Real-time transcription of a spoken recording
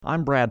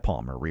I'm Brad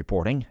Palmer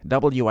reporting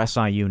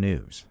WSIU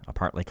News. A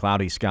partly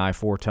cloudy sky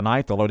for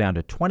tonight, the low down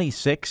to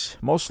 26.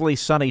 Mostly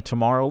sunny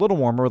tomorrow, a little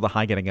warmer, the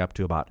high getting up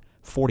to about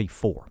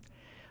 44.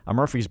 A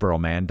Murfreesboro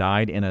man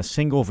died in a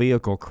single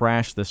vehicle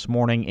crash this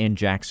morning in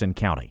Jackson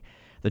County.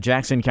 The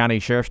Jackson County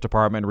Sheriff's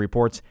Department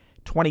reports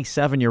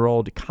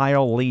 27-year-old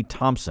Kyle Lee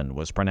Thompson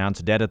was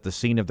pronounced dead at the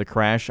scene of the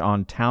crash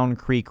on Town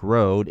Creek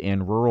Road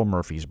in rural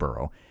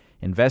Murfreesboro.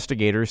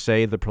 Investigators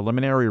say the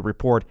preliminary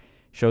report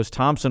shows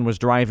Thompson was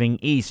driving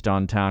east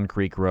on Town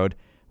Creek Road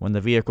when the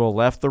vehicle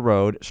left the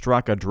road,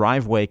 struck a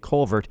driveway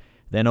culvert,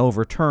 then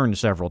overturned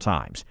several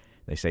times.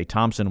 They say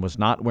Thompson was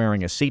not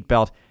wearing a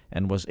seatbelt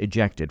and was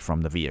ejected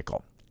from the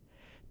vehicle.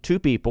 2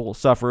 people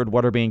suffered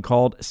what are being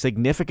called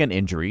significant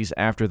injuries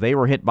after they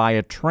were hit by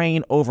a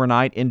train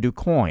overnight in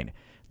DuQuoin.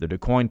 The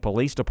DuQuoin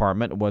Police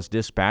Department was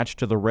dispatched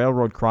to the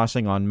railroad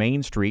crossing on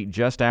Main Street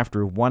just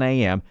after 1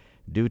 a.m.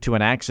 due to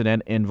an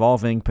accident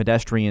involving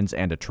pedestrians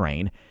and a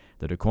train.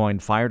 The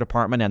DuQuoin Fire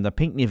Department and the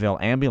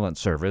Pinckneyville Ambulance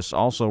Service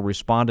also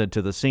responded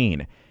to the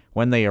scene.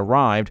 When they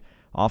arrived,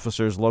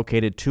 officers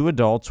located 2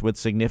 adults with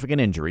significant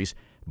injuries.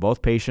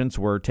 Both patients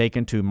were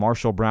taken to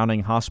Marshall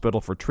Browning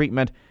Hospital for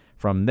treatment.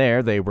 From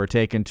there, they were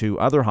taken to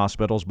other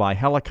hospitals by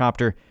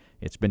helicopter.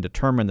 It's been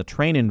determined the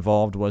train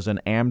involved was an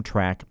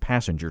Amtrak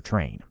passenger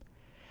train.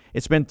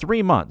 It's been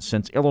 3 months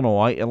since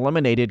Illinois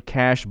eliminated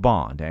cash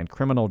bond, and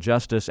criminal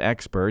justice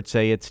experts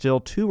say it's still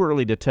too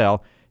early to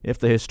tell if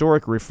the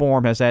historic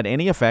reform has had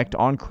any effect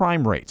on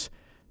crime rates.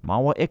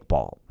 Mawa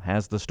Iqbal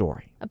has the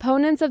story.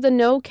 Opponents of the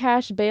no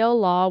cash bail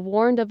law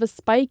warned of a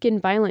spike in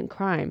violent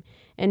crime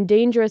and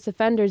dangerous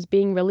offenders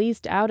being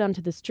released out onto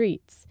the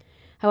streets.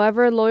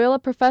 However, Loyola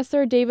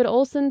professor David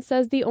Olson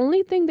says the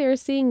only thing they are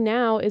seeing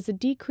now is a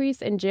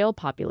decrease in jail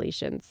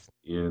populations.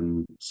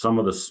 In some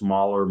of the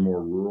smaller,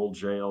 more rural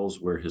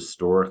jails where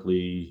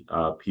historically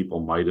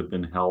people might have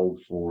been held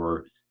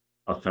for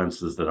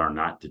offenses that are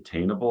not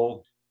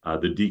detainable,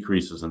 the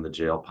decreases in the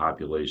jail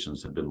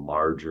populations have been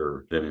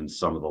larger than in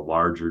some of the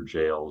larger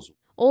jails.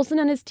 Olson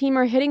and his team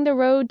are hitting the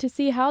road to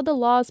see how the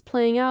law is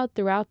playing out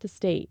throughout the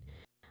state.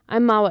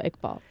 I'm Mawa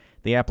Iqbal.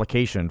 The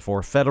application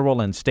for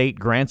federal and state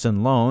grants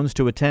and loans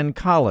to attend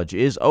college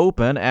is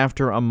open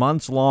after a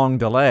months-long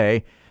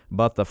delay,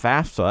 but the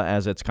FAFSA,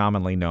 as it's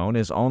commonly known,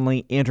 is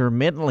only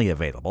intermittently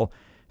available.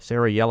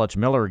 Sarah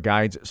Yelich-Miller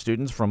guides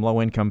students from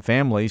low-income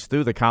families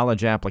through the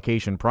college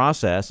application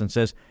process and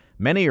says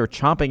many are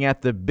chomping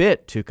at the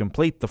bit to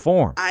complete the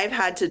form. I've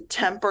had to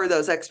temper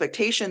those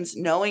expectations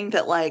knowing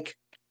that,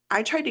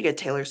 I tried to get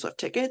Taylor Swift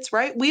tickets,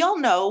 right? We all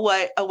know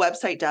what a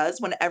website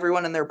does when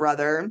everyone and their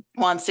brother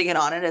wants to get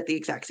on it at the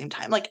exact same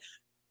time.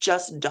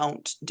 Just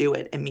don't do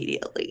it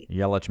immediately.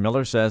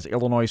 Yelich-Miller says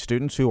Illinois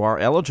students who are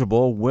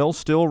eligible will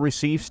still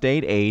receive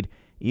state aid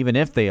even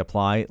if they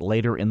apply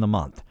later in the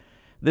month.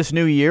 This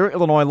new year,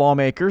 Illinois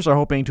lawmakers are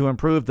hoping to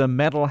improve the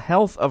mental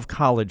health of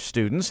college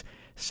students.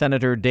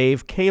 Senator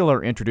Dave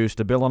Kaler introduced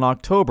a bill in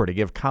October to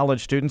give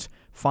college students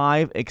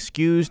 5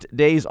 excused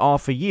days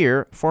off a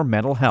year for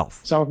mental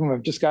health. Some of them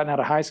have just gotten out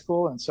of high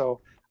school, and so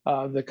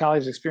the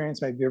college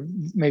experience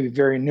may be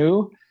very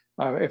new.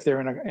 If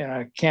they're in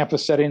a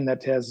campus setting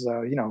that has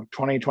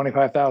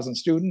 25,000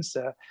 students,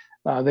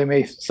 they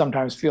may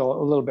sometimes feel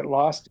a little bit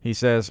lost. He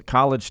says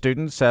college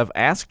students have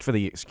asked for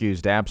the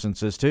excused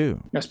absences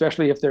too,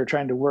 especially if they're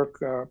trying to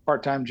work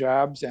part-time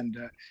jobs and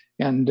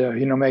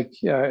make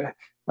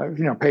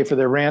pay for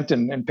their rent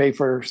and pay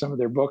for some of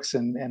their books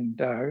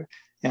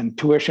and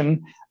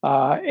tuition,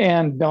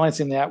 and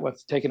balancing that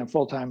with taking a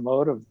full-time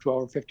load of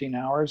 12 or 15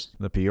 hours.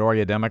 The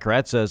Peoria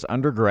Democrat says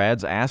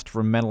undergrads asked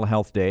for mental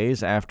health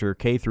days after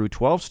K through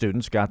 12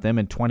 students got them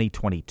in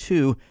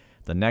 2022.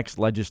 The next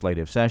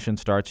legislative session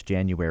starts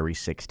January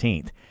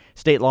 16th.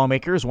 State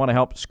lawmakers want to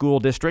help school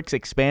districts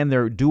expand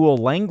their dual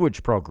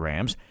language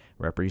programs.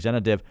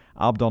 Representative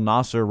Abdel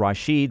Nasser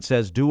Rashid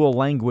says dual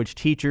language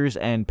teachers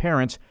and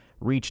parents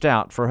reached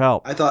out for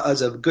help. I thought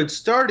as a good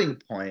starting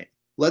point,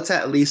 let's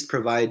at least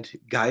provide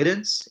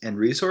guidance and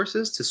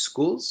resources to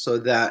schools so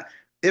that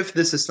if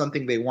this is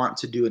something they want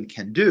to do and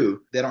can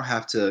do, they don't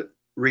have to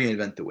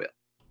reinvent the wheel.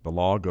 The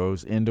law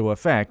goes into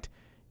effect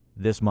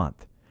this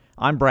month.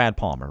 I'm Brad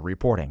Palmer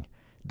reporting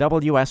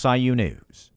WSIU News.